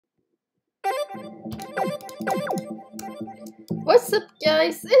What's up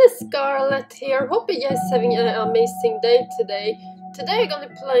guys, it is Scarlet here. Hope you guys having an amazing day today. Today I'm gonna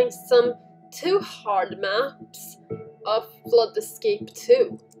be playing some 2 hard maps of Flood Escape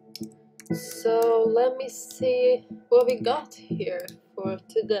 2. So let me see what we got here for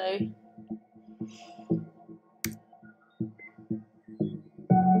today.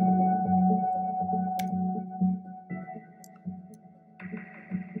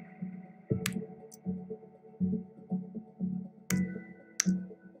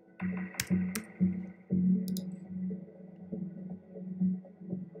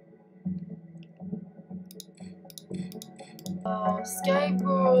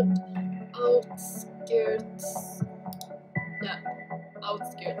 Skyward Outskirts. Yeah,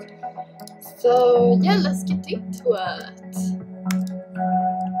 Outskirts. So yeah, let's get into it.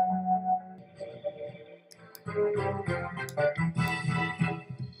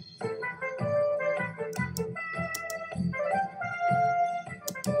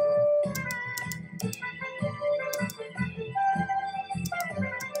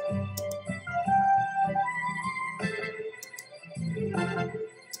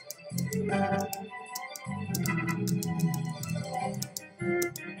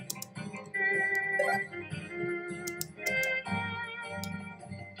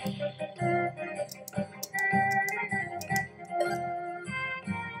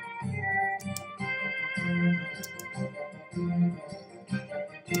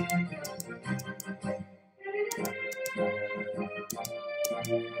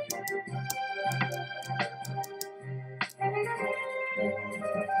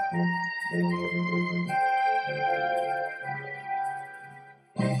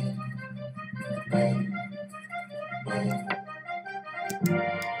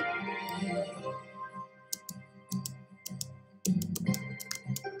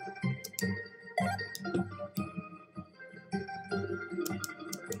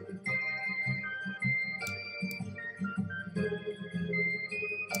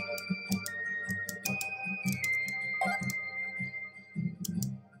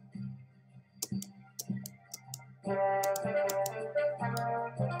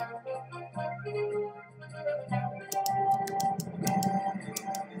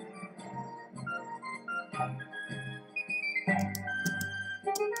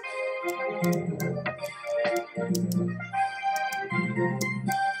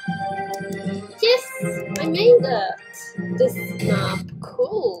 Yes, I made it! This map,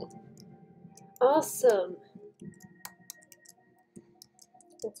 cool! Awesome!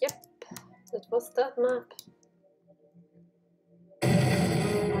 Yep, that was that map.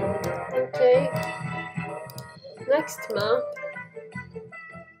 Okay, next map,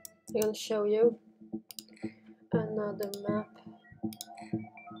 I'm gonna show you another map.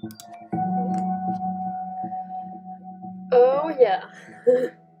 Oh yeah.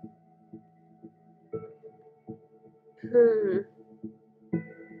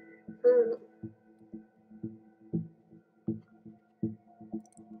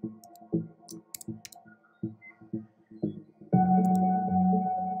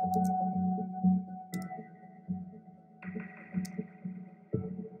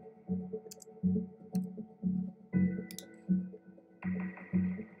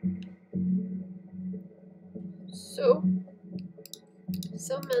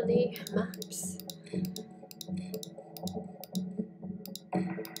 So many maps.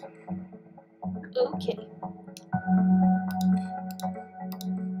 Okay.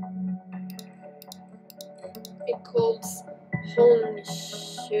 It calls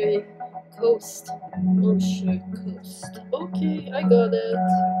Hongshui Coast. Hongshui Coast. Okay, I got it.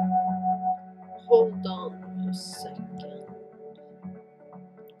 Hold on a second.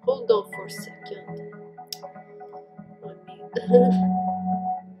 Hold on for a second. Okay.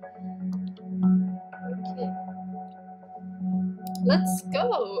 Let's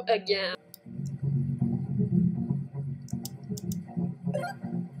go again.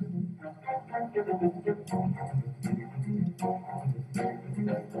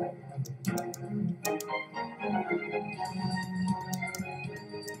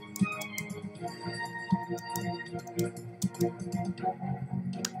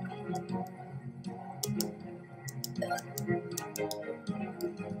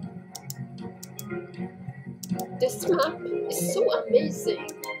 This map is so amazing.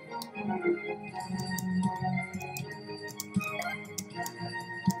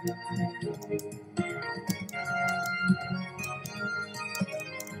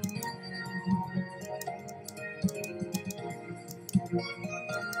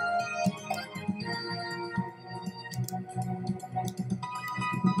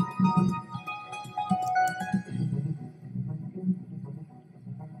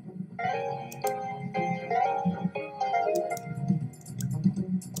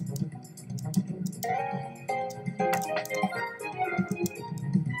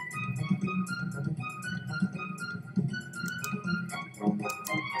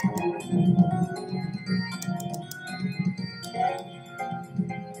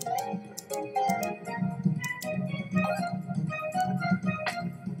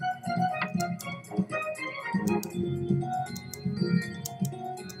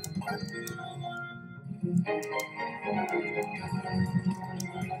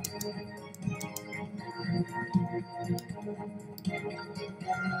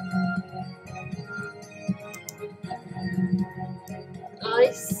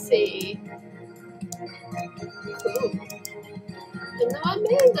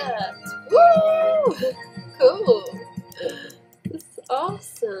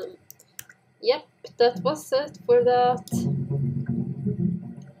 Yep, that was it for that.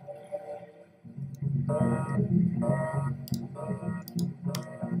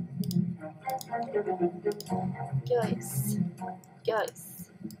 Guys,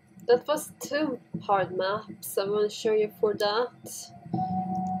 that was 2 hard maps. I want to show you for that.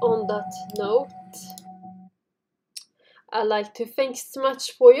 On that note, I'd like to thank so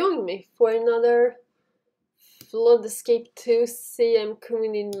much for joining me for another Flood Escape 2 CM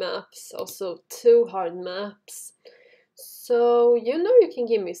community maps, also 2 hard maps. So you know you can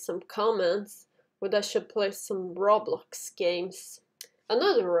give me some comments whether I should play some Roblox games.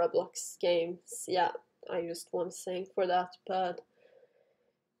 Another Roblox games, yeah, I just one saying for that, but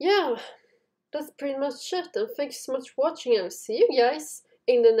yeah, that's pretty much it, and thanks so much for watching, and I'll see you guys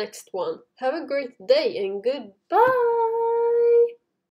in the next one. Have a great day and goodbye!